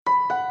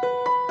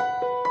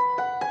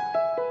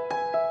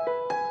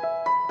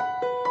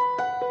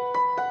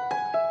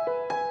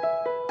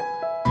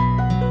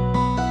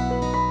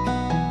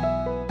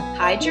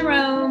Hi,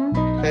 Jerome.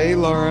 Hey,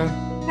 Laura.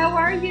 How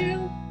are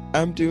you?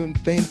 I'm doing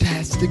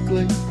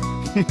fantastically.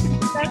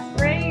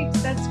 That's great.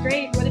 That's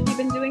great. What have you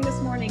been doing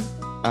this morning?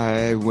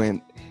 I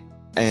went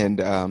and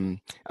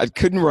I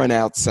couldn't run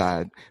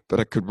outside, but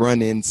I could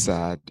run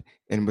inside,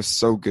 and it was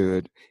so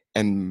good.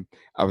 And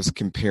I was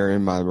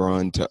comparing my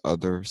run to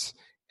others,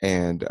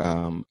 and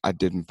I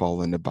didn't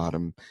fall in the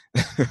bottom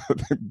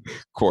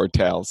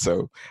quartile,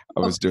 so I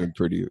was doing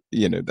pretty.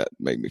 That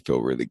made me feel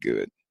really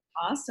good.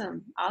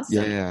 Awesome.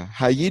 Awesome. Yeah.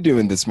 How you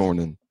doing this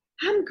morning?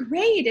 I'm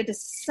great. It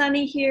is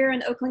sunny here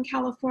in Oakland,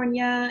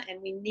 California,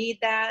 and we need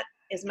that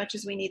as much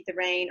as we need the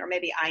rain, or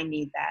maybe I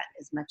need that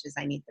as much as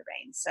I need the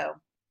rain. So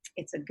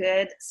it's a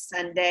good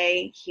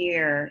Sunday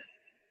here,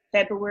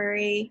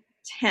 February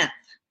 10th.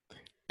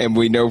 And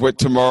we know what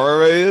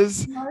tomorrow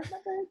is? Tomorrow's my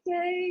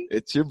birthday.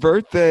 It's your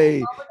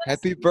birthday.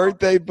 Happy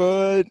birthday,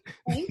 bud.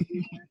 Thank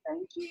you.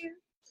 Thank you.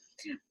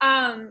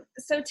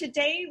 So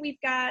today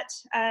we've got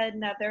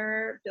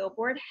another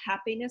Billboard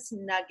Happiness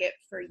Nugget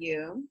for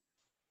you.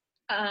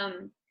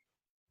 I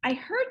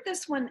heard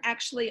this one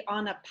actually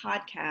on a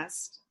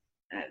podcast,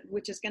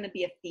 which is going to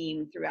be a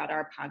theme throughout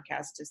our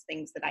podcast, is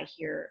things that I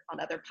hear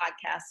on other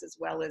podcasts as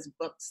well as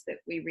books that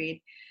we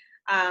read.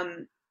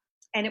 And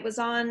it was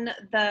on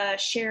the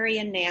Sherry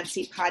and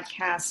Nancy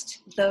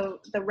podcast.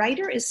 The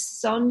writer is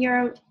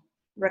Sonia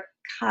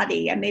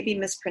Riccati. I may be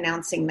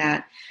mispronouncing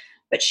that,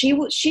 but she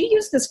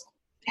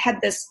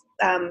had this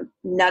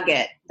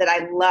nugget that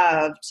I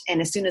loved. And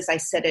as soon as I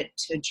said it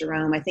to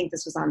Jerome, I think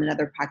this was on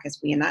another podcast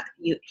he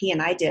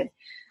and I did.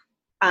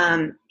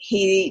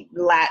 He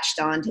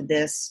latched onto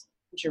this,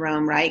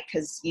 Jerome, right?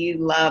 Because you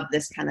love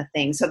this kind of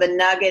thing. So the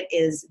nugget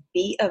is: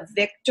 be a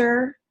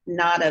victor,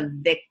 not a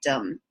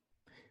victim.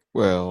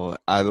 Well,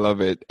 I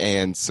love it,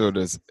 and so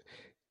does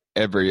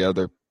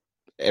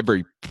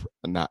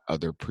not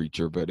other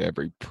preacher, but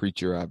every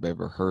preacher I've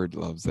ever heard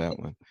loves that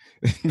one.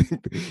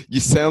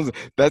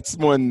 That's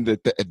one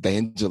that the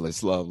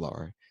evangelists love,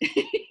 Laura.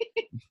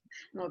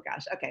 Oh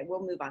gosh. Okay,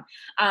 we'll move on.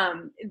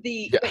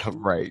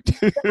 Right.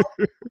 You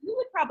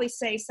would probably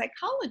say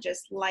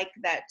psychologists like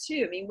that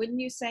too. I mean, wouldn't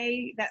you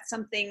say that's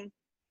something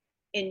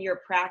in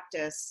your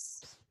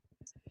practice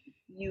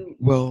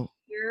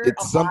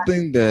it's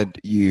something that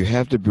you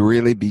have to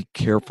really be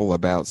careful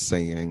about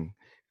saying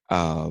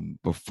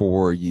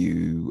before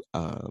you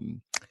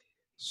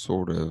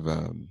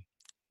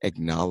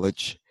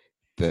acknowledge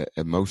the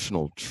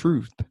emotional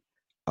truth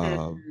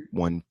of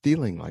one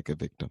feeling like a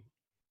victim.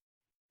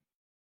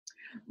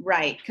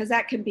 Right, because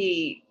that can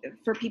be,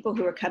 for people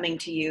who are coming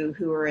to you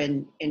who are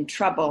in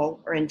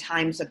trouble or in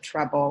times of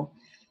trouble,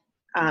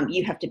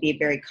 you have to be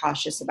very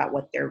cautious about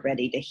what they're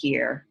ready to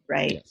hear,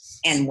 right? Yes.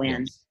 And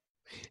when. Yes.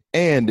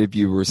 And if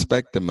you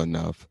respect them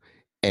enough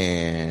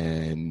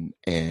and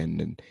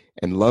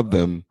love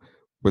them,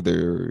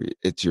 whether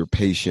it's your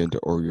patient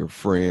or your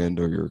friend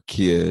or your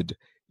kid,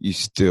 you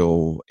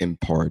still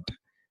impart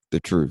the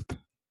truth.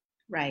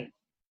 Right.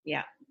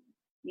 Yeah.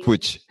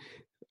 Which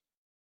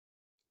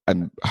I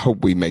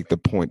hope we make the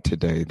point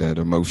today that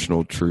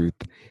emotional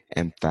truth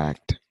and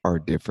fact are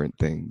different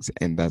things.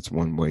 And that's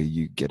one way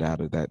you get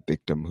out of that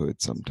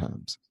victimhood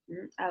sometimes.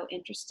 Oh,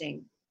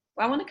 interesting.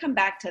 Well, I want to come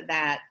back to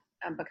that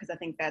because I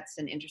think that's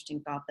an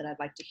interesting thought that I'd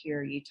like to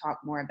hear you talk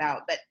more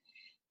about. But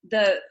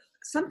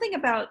something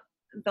about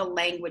the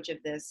language of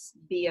this,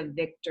 be a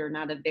victor,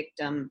 not a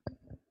victim.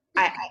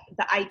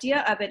 The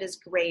idea of it is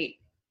great.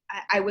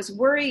 I was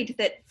worried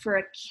that for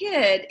a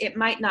kid, it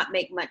might not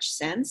make much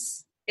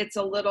sense. It's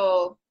a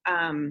little,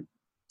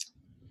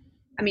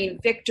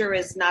 victor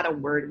is not a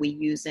word we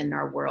use in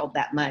our world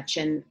that much.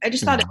 And I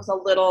just thought it was a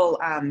little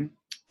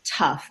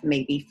tough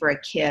maybe for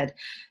a kid.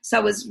 So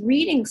I was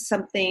reading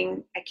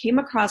something. I came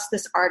across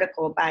this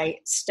article by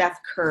Steph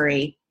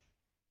Curry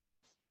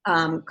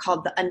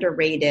called The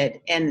Underrated.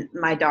 And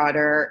my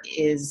daughter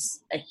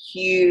is a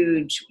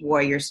huge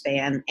Warriors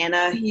fan and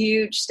a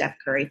huge Steph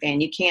Curry fan.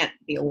 You can't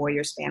be a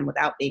Warriors fan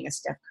without being a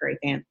Steph Curry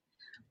fan.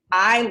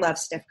 I love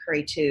Steph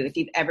Curry too. If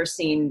you've ever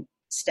seen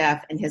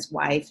Steph and his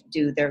wife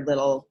do their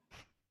little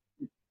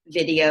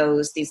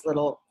videos, these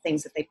little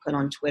things that they put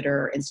on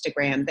Twitter or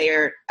Instagram,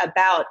 they're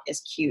about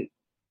as cute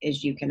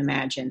as you can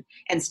imagine.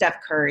 And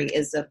Steph Curry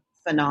is a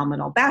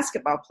phenomenal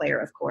basketball player,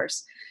 of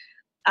course.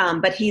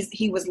 But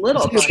he was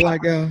little. Is he a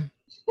black guy?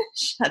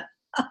 Shut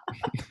up.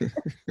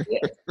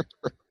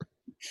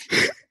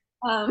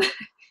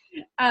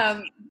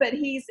 But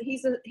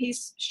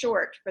he's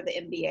short for the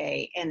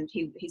NBA, and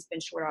he's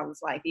been short all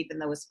his life, even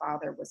though his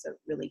father was a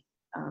really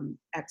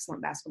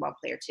excellent basketball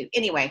player too.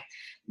 Anyway,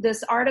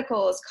 this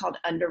article is called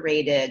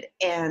Underrated,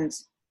 and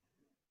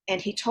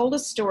he told a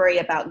story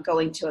about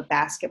going to a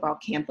basketball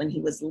camp when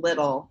he was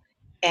little,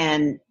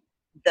 and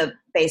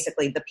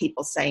basically the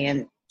people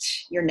saying,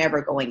 "You're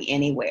never going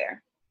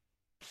anywhere."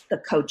 The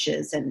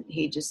coaches, and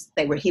he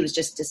was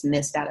just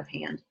dismissed out of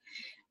hand.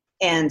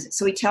 And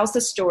so he tells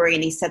the story,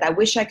 and he said, I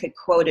wish I could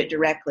quote it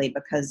directly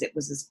because it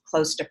was as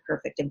close to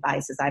perfect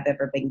advice as I've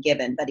ever been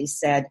given. But he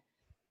said,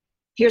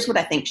 here's what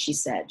I think she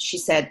said. She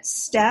said,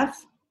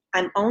 Steph,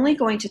 I'm only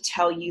going to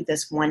tell you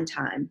this one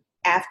time.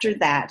 after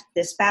that,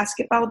 this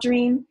basketball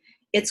dream,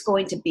 it's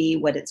going to be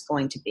what it's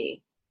going to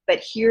be.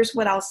 But here's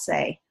what I'll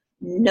say.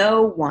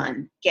 No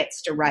one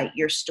gets to write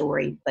your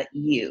story but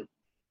you.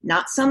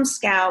 Not some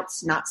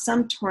scouts, not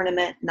some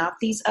tournament, not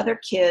these other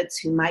kids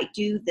who might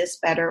do this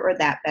better or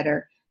that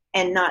better,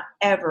 and not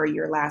ever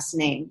your last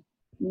name.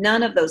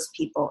 None of those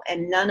people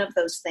and none of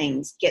those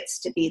things gets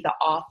to be the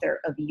author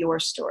of your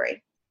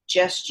story,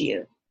 just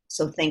you.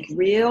 So think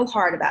real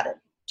hard about it.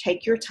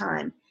 Take your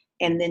time,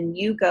 and then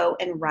you go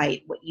and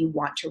write what you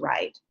want to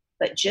write.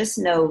 But just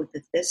know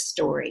that this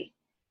story,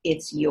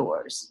 it's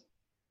yours.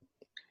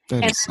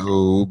 That is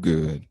so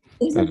good.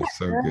 Isn't That is that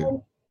so good?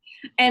 good.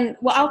 And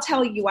well, I'll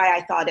tell you why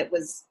I thought it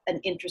was an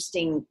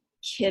interesting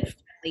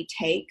kid-friendly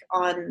take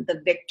on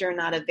the victor,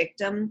 not a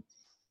victim.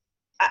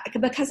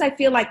 Because I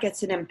feel like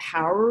it's an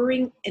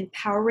empowering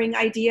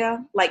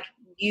idea. Like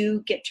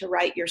you get to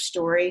write your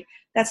story.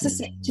 That's the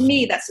same to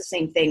me. That's the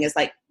same thing as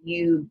like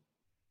you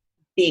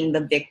being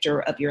the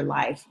victor of your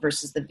life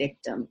versus the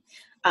victim.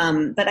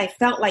 But I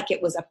felt like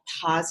it was a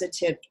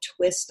positive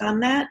twist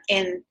on that.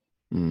 And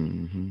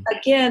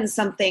again,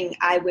 something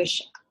I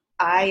wish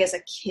I, as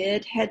a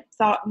kid, had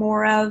thought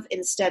more of,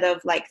 instead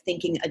of like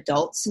thinking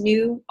adults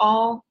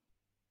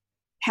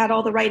had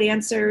all the right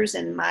answers,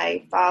 and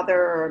my father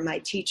or my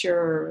teacher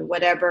or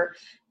whatever,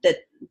 that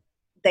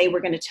they were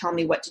going to tell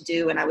me what to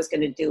do and I was going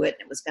to do it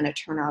and it was going to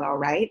turn out all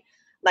right.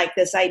 Like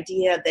this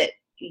idea that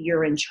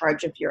you're in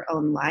charge of your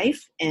own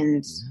life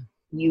and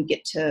you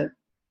get to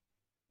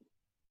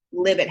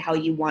live it how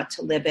you want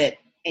to live it,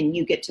 and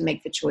you get to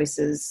make the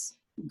choices,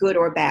 good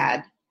or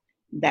bad,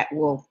 that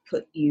will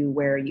put you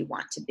where you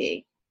want to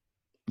be.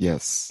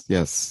 Yes.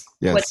 What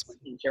do you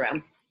think,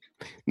 Jerome?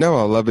 No,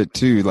 I love it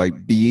too.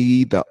 Like,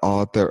 be the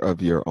author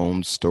of your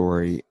own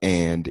story.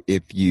 And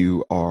if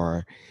you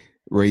are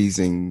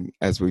raising,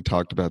 as we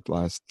talked about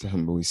last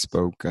time we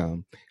spoke,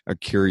 a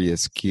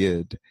curious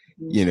kid,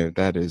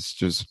 that is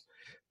just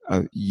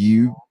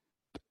you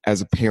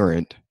as a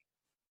parent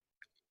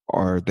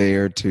are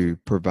there to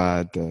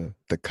provide the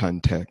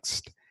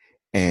context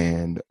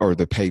or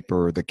the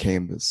paper or the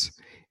canvas,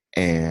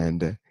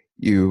 and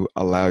you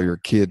allow your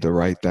kid to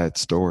write that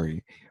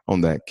story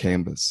on that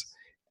canvas.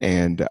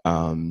 And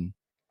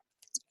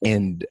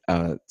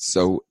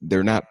so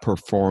they're not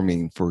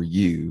performing for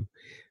you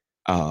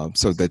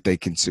so that they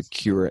can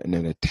secure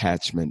an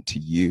attachment to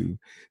you.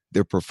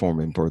 They're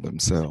performing for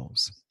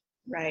themselves.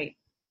 Right.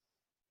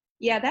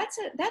 Yeah, that's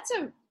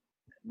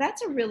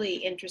a really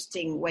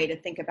interesting way to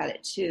think about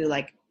it too.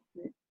 Like,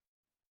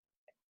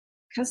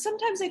 because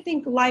sometimes I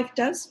think life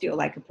does feel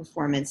like a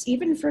performance,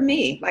 even for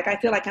me. Like I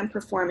feel like I'm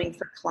performing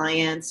for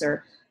clients,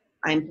 or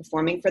I'm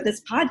performing for this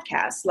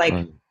podcast. Like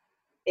Right.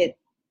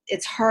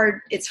 It's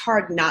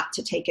hard not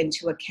to take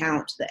into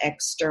account the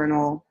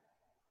external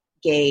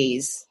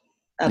gaze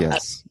of other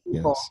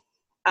people.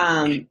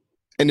 And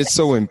it's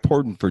so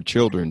important for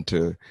children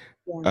to,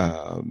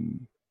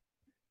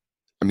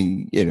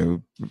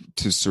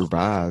 to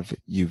survive.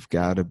 You've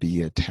got to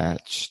be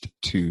attached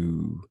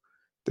to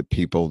the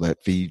people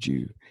that feed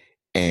you.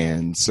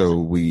 And so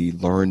we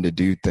learn to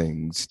do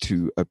things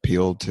to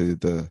appeal to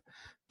the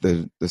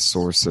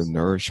source of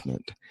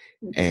nourishment.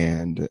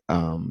 And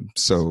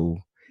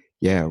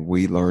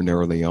we learn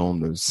early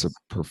on to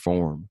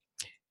perform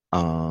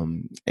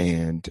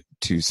and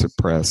to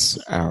suppress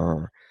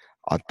our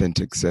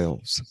authentic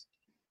selves.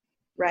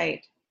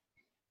 Right.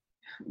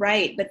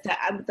 But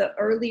the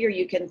earlier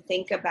you can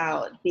think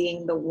about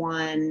being the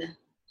one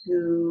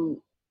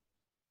who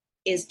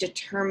is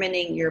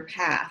determining your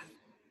path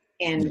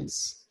and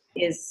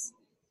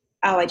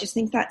I just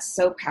think that's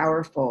so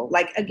powerful.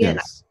 Like, again,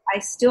 I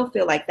still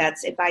feel like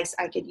that's advice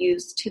I could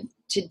use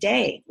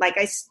today. Like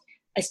I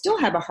still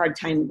have a hard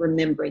time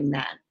remembering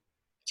that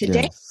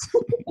today.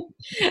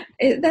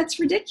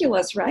 That's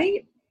ridiculous,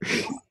 right?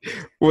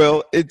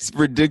 Well, it's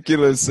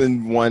ridiculous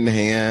in one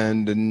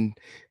hand, and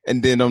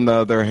then on the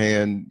other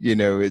hand,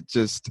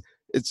 it's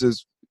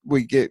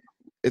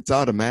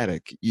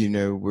automatic.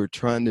 We're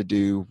trying to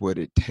do what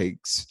it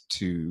takes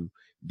to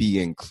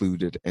be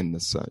included in the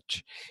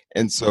such.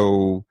 And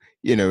so,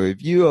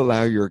 if you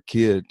allow your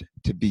kid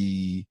to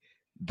be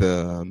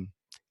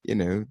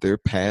their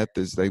path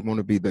is they want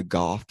to be the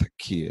goth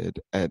kid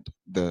at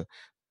the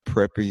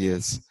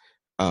preppiest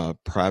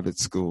private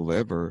school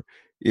ever,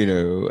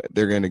 they're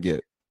going to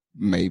get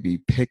maybe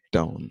picked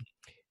on.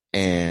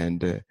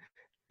 And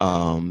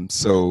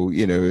so,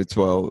 it's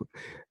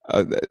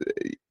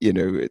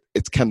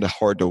kind of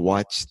hard to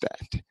watch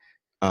that,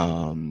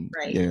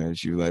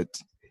 as you let,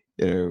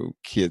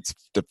 kids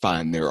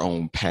define their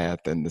own path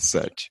and the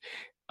such.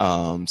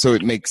 So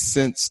it makes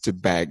sense to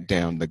back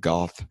down the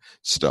goth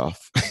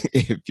stuff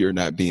if you're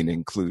not being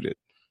included.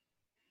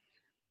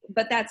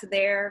 But that's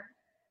their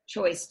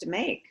choice to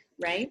make,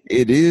 right?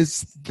 It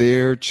is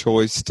their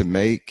choice to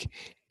make,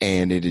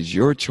 and it is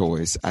your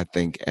choice, I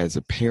think, as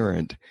a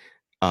parent,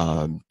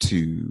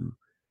 to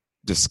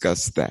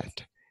discuss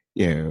that,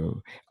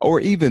 or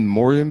even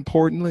more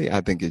importantly,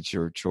 I think it's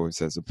your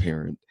choice as a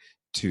parent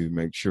to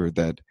make sure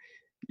that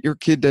your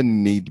kid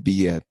doesn't need to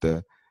be at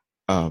the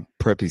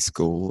preppy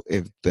school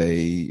if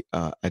they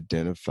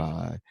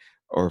identify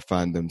or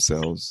find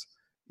themselves,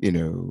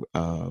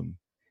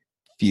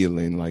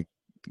 feeling like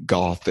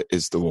goth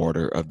is the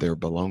order of their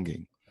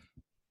belonging.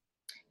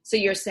 So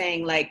you're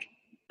saying like,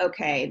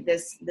 okay,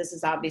 this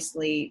is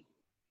obviously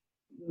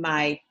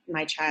my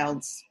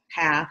child's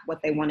path,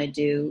 what they want to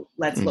do.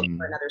 Let's look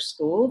for another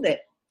school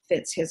that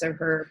fits his or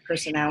her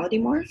personality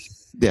more.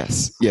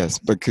 Yes,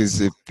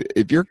 because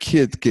if your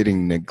kid's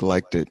getting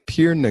neglected,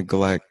 peer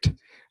neglect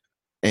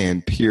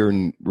and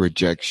peer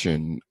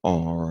rejection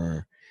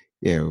are,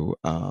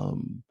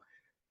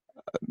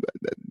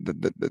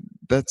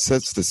 that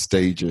sets the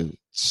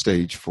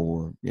stage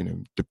for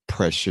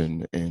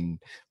depression and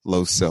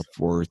low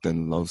self-worth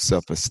and low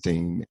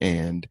self-esteem.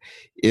 And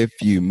if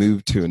you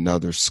move to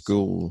another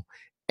school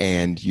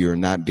and you're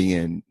not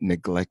being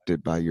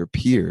neglected by your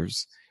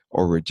peers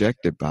or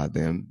rejected by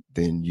them,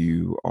 then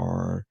you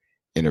are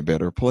in a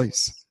better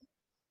place.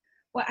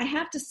 Well, I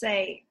have to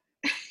say,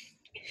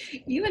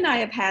 you and I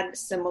have had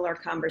similar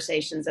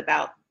conversations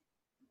about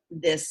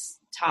this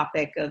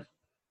topic of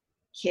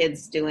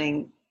kids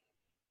doing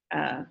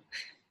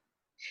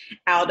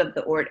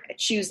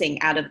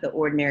choosing out of the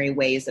ordinary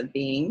ways of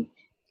being.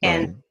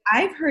 And Right.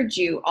 I've heard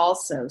you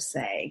also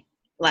say,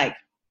 like,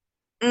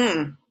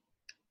 they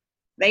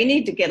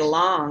need to get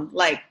along.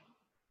 Like,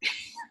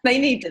 they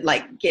need to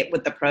like get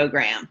with the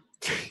program.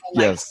 And,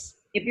 like, Yes.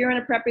 if you're in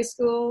a preppy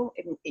school,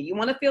 if you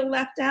want to feel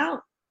left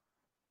out,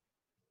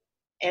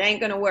 it ain't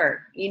going to work.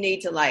 You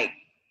need to like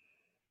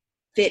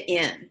fit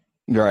in.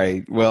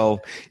 Right.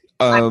 Well,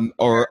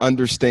 or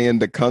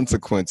understand the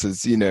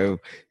consequences,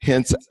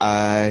 Hence,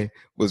 I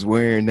was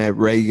wearing that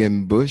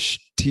Reagan Bush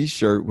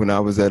T-shirt when I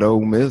was at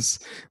Ole Miss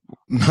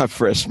my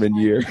freshman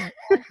year.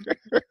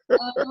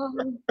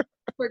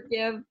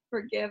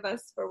 Forgive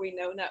us, for we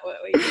know not what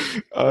we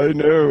do. I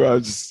know.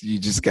 You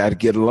just got to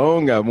get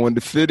along. I wanted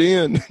to fit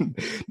in.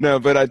 No,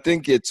 but I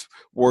think it's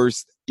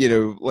worse.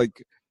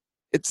 Like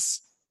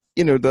it's.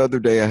 The other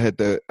day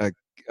I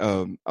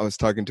was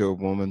talking to a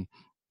woman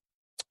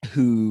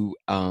who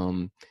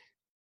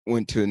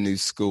went to a new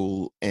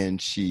school,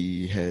 and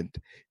she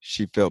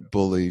felt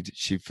bullied,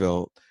 she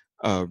felt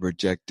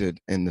rejected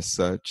and the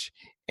such,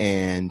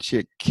 and she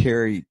had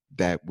carried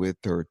that with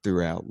her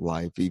throughout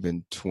life.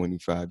 Even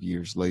 25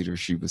 years later,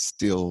 she was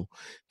still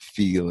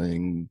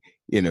feeling,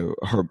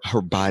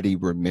 her body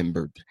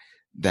remembered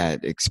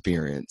that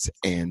experience,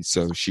 and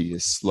so she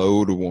is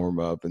slow to warm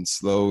up and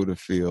slow to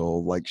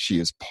feel like she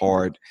is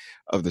part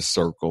of the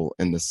circle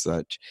and the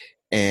such.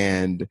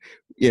 And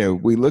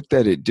we looked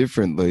at it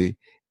differently,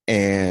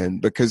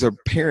 and because her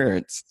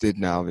parents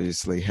didn't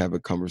obviously have a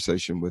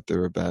conversation with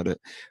her about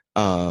it,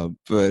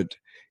 but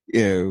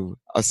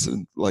I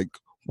said, like,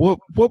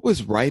 what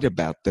was right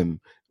about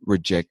them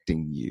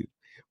rejecting you?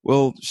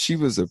 Well, she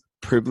was a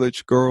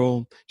privileged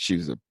girl. She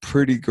was a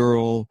pretty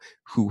girl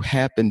who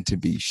happened to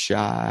be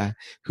shy,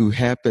 who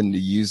happened to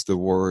use the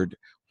word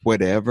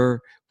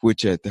whatever,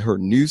 which at her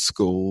new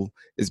school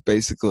is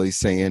basically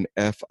saying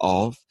F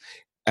off.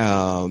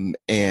 And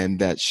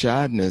that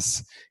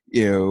shyness,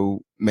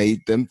 made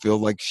them feel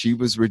like she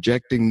was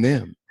rejecting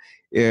them.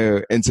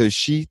 And so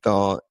she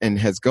thought, and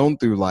has gone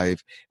through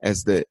life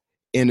as the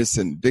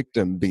innocent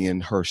victim being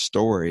her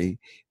story.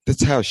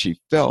 That's how she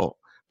felt.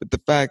 But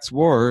the facts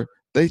were,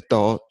 they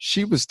thought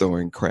she was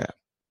throwing crap.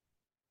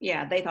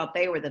 Yeah, they thought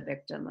they were the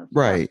victim of.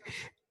 Right.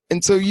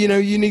 And so,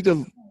 you need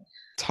to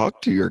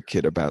talk to your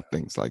kid about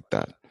things like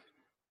that.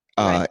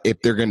 Right.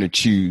 If they're going to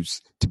choose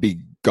to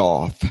be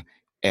goth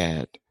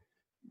at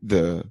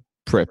the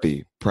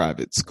preppy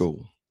private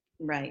school.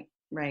 Right.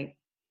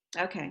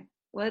 Okay.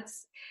 Well,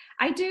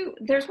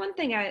 there's one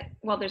thing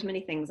there's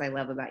many things I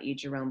love about you,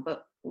 Jerome,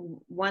 but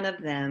one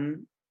of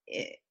them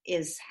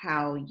is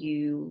how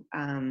you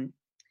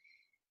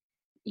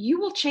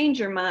will change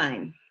your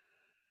mind.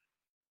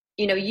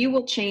 You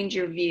will change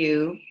your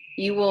view.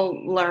 You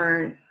will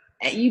learn.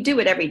 You do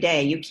it every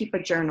day. You keep a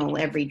journal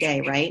every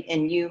day, right?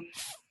 And you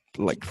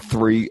like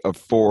 3 or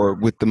 4,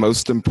 with the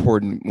most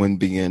important one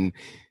being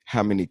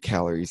how many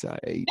calories I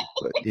ate.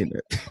 But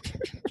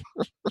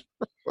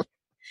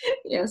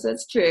yes,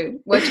 that's true.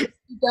 What you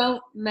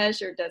don't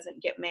measure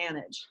doesn't get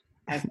managed,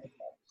 as they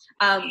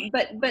say.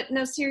 But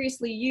no,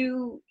 seriously,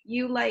 you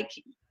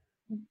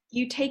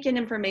take in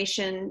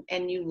information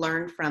and you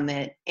learn from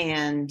it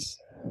and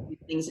do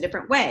things a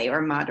different way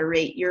or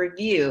moderate your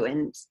view.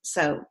 And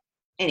so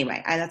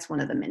anyway, that's one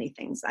of the many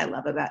things I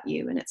love about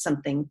you. And it's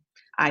something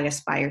I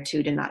aspire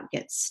to not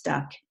get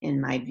stuck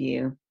in my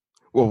view.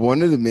 Well,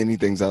 one of the many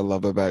things I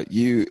love about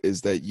you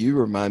is that you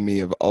remind me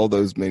of all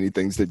those many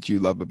things that you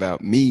love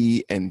about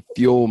me and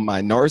fuel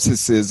my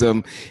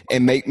narcissism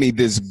and make me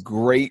this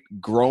great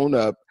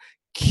grown-up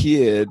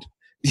kid.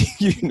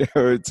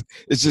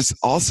 It's just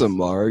awesome,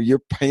 Laura.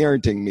 You're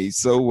parenting me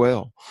so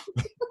well.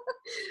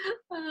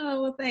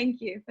 Oh, well, thank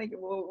you.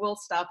 We'll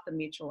stop the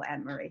Mutual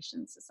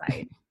Admiration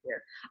Society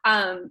here.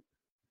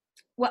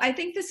 Well, I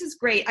think this is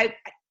great.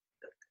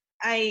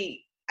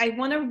 I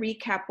want to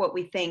recap what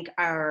we think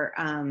our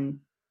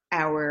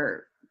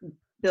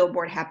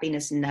Billboard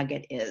Happiness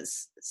Nugget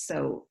is.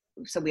 So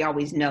so we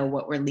always know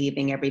what we're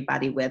leaving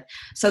everybody with.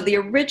 So the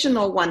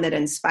original one that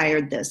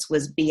inspired this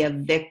was be a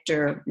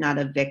victor, not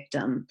a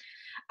victim.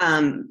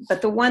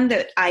 But the one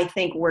that I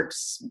think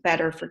works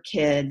better for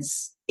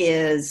kids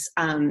is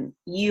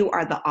you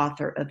are the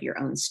author of your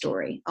own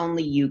story.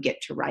 Only you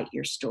get to write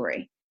your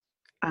story.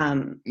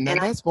 Now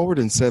that's more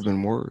than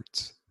 7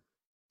 words.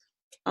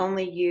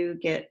 Only you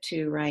get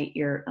to write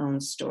your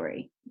own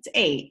story. It's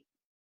 8.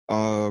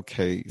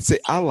 Okay. See,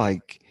 I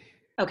like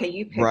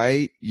you pick.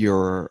 Write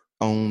your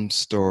own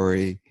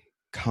story,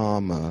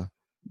 comma,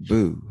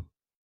 boo.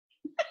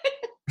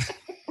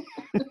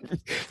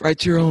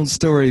 Write your own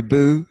story,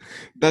 boo.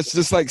 That's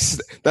just like,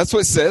 that's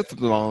what Seth's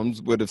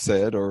moms would have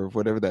said, or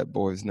whatever that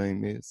boy's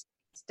name is.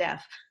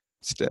 Steph,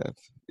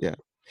 yeah.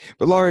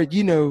 But Laura,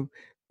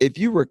 if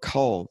you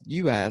recall,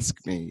 you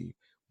asked me,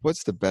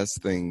 what's the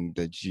best thing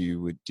that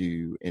you would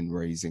do in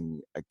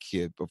raising a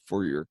kid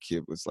before your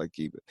kid was like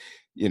even,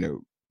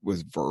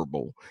 was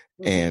verbal?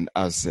 Mm-hmm. And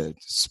I said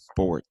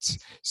sports.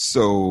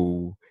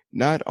 So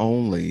not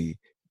only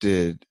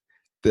did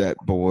that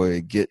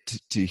boy get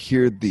to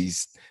hear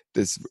this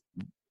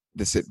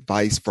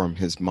advice from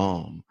his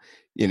mom,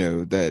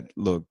 that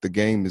look, the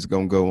game is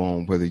going to go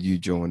on whether you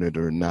join it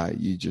or not.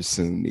 You just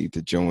soon need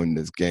to join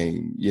this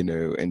game,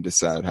 and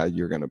decide how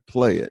you're going to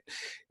play it.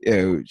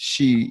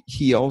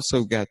 He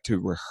also got to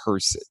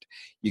rehearse it.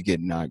 You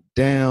get knocked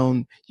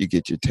down, you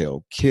get your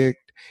tail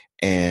kicked,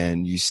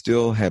 and you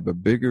still have a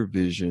bigger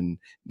vision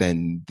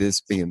than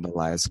this being the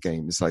last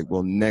game. It's like,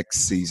 well,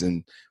 next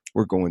season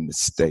we're going to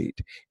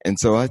state. And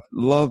so I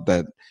love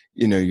that,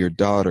 your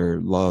daughter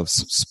loves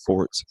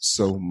sports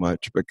so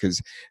much,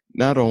 because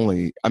not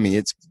only,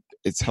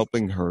 it's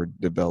helping her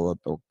develop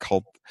or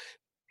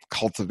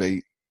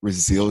cultivate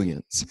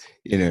resilience.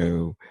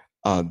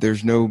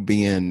 There's no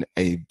being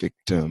a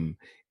victim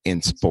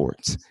in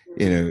sports.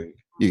 You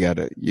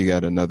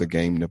got another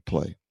game to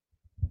play.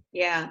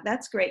 Yeah,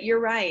 that's great.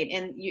 You're right.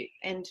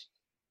 And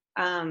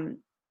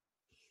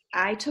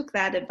I took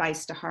that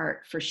advice to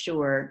heart for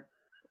sure.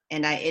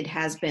 And it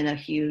has been a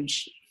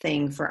huge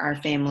thing for our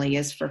family,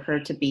 is for her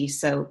to be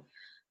so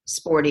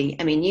sporty.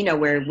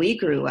 Where we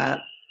grew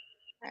up,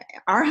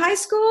 our high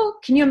school,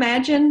 can you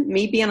imagine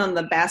me being on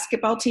the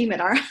basketball team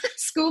at our high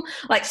school?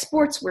 Like,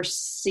 sports were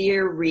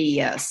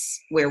serious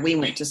where we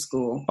went to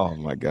school. Oh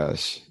my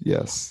gosh.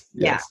 Yes.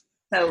 Yeah.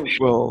 So,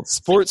 well,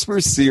 sports were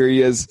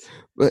serious,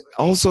 but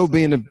also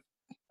being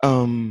a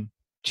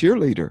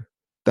cheerleader,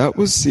 that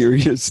was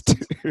serious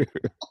too.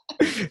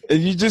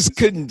 And you just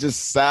couldn't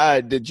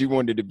decide that you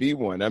wanted to be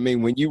one.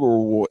 When you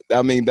were,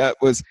 that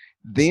was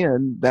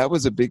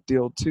a big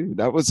deal too.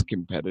 That was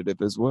competitive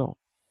as well.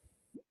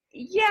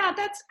 Yeah,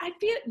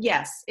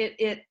 yes,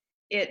 it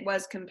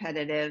was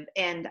competitive.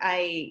 And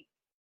I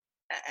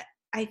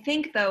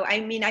think though,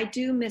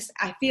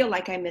 I feel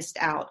like I missed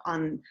out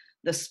on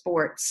the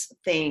sports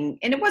thing.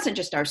 And it wasn't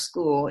just our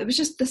school. It was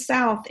just the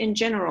South in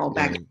general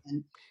back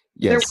then.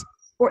 Yes.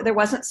 There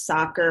wasn't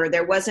soccer.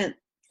 There wasn't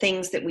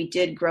things that we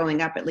did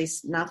growing up, at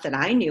least not that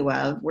I knew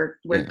of, where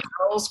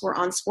girls were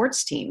on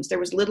sports teams. There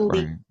was little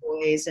league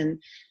boys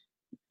and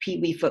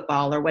pee-wee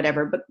football or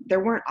whatever, but there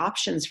weren't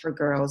options for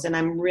girls. And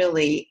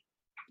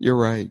You're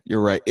right.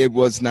 It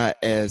was not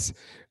as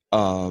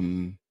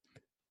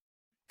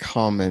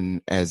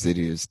common as it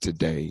is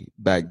today.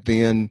 Back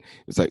then,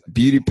 it was like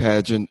beauty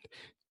pageant,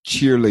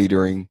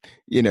 cheerleading,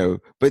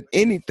 but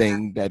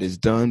anything that is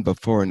done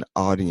before an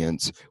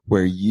audience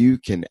where you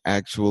can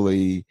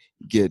actually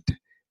get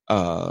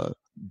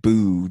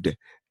booed,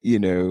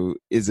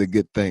 is a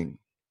good thing.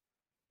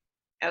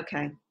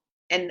 Okay.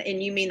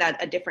 And you mean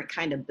that a different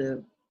kind of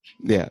boo?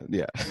 Yeah.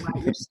 Your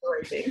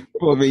story,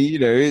 well,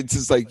 it's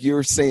just like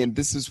you're saying,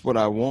 this is what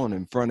I want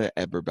in front of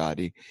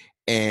everybody,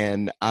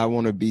 and I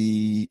want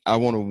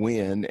to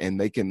win, and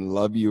they can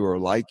love you or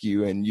like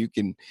you, and you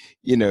can,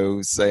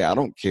 say, I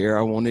don't care,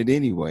 I want it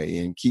anyway,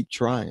 and keep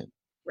trying.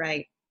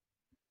 Right.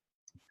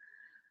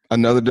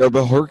 Another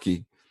double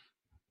herky.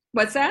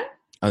 What's that?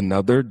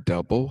 Another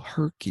double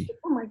herky.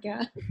 Oh my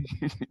God.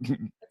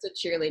 That's a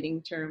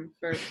cheerleading term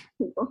for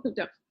people who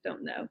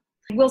don't know.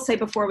 I will say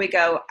before we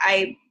go,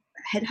 I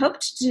had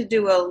hoped to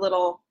do a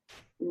little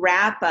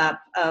wrap up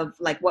of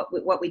like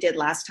what we did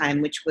last time,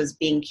 which was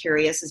being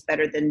curious is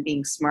better than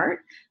being smart,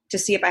 to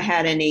see if I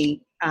had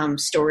any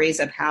stories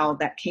of how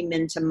that came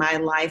into my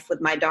life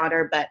with my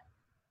daughter. But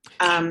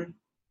I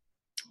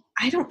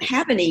don't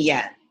have any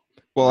yet.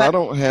 Well, I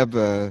don't have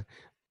a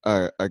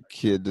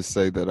kid to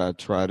say that I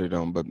tried it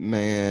on, but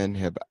man,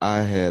 have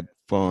I had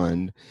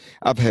fun.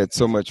 I've had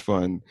so much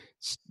fun.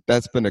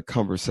 That's been a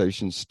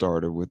conversation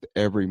starter with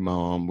every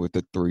mom with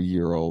a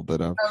 3-year-old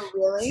that I've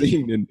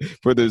seen. And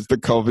whether it's the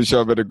coffee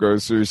shop at a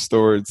grocery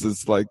store, it's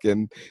just like,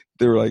 and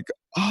they're like,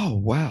 oh,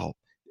 wow.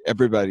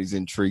 Everybody's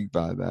intrigued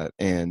by that.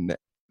 And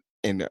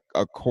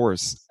of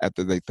course,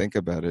 after they think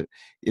about it,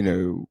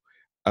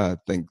 I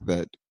think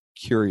that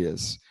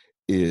curious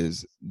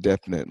is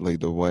definitely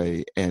the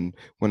way. And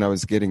when I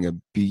was getting a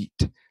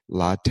beet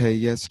latte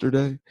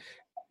yesterday,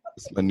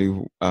 it's my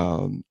new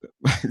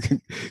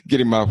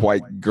getting my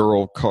white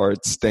girl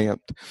card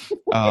stamped.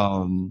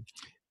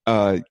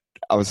 uh,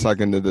 I was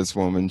talking to this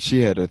woman.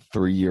 She had a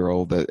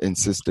 3-year-old that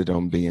insisted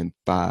on being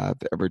 5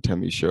 every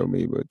time you show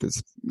me with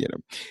this,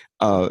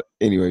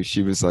 anyway,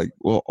 she was like,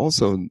 well,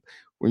 also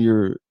when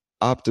you're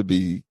opt to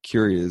be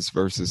curious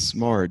versus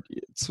smart,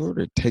 it sort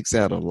of takes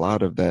out a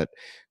lot of that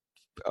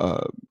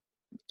uh,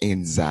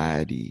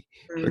 anxiety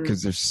Mm.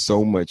 because there's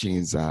so much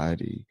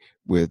anxiety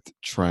with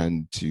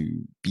trying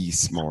to be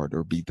smart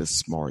or be the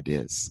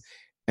smartest.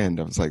 And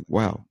I was like,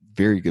 wow,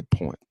 very good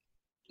point.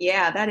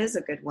 Yeah, that is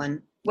a good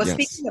one. Well, Yes.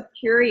 speaking of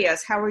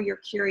curious, how are your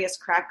curious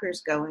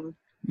crackers going?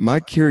 My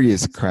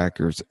curious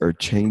crackers are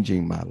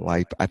changing my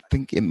life. I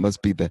think it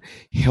must be the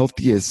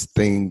healthiest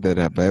thing that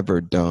I've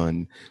ever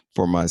done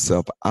for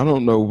myself. I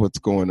don't know what's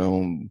going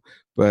on,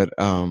 but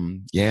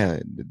yeah,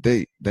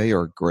 they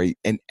are great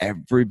and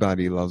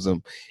everybody loves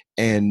them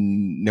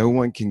and no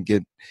one can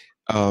get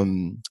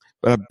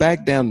but I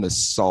back down the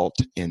salt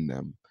in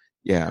them.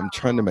 Yeah, I'm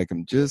trying to make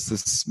them just a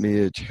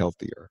smidge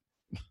healthier.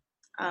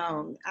 I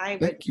would.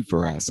 Thank you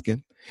for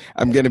asking.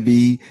 I'm gonna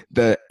be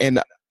the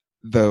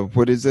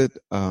what is it?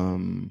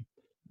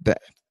 The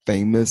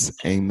famous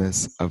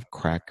Amos of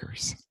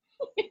crackers.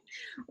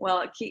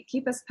 Well,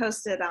 keep us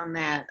posted on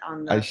that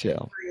on I the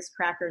shall.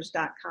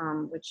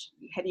 curiouscrackers.com. Which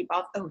have you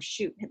bought? Oh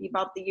shoot, have you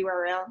bought the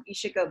URL? You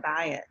should go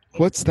buy it.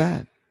 What's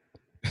that?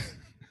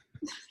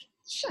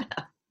 Shut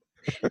up.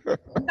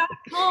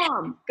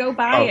 .com. Go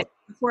buy Oh, it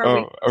before we.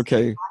 oh,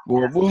 okay.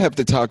 Well, we'll have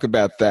to talk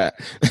about that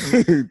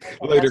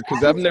later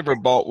because I've never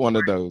bought one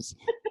of those.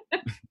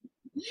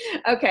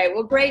 Okay.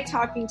 Well, great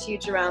talking to you,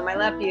 Jerome. I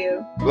love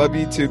you. Love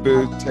you too,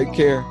 boo. Take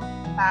care.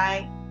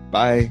 Bye.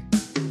 Bye.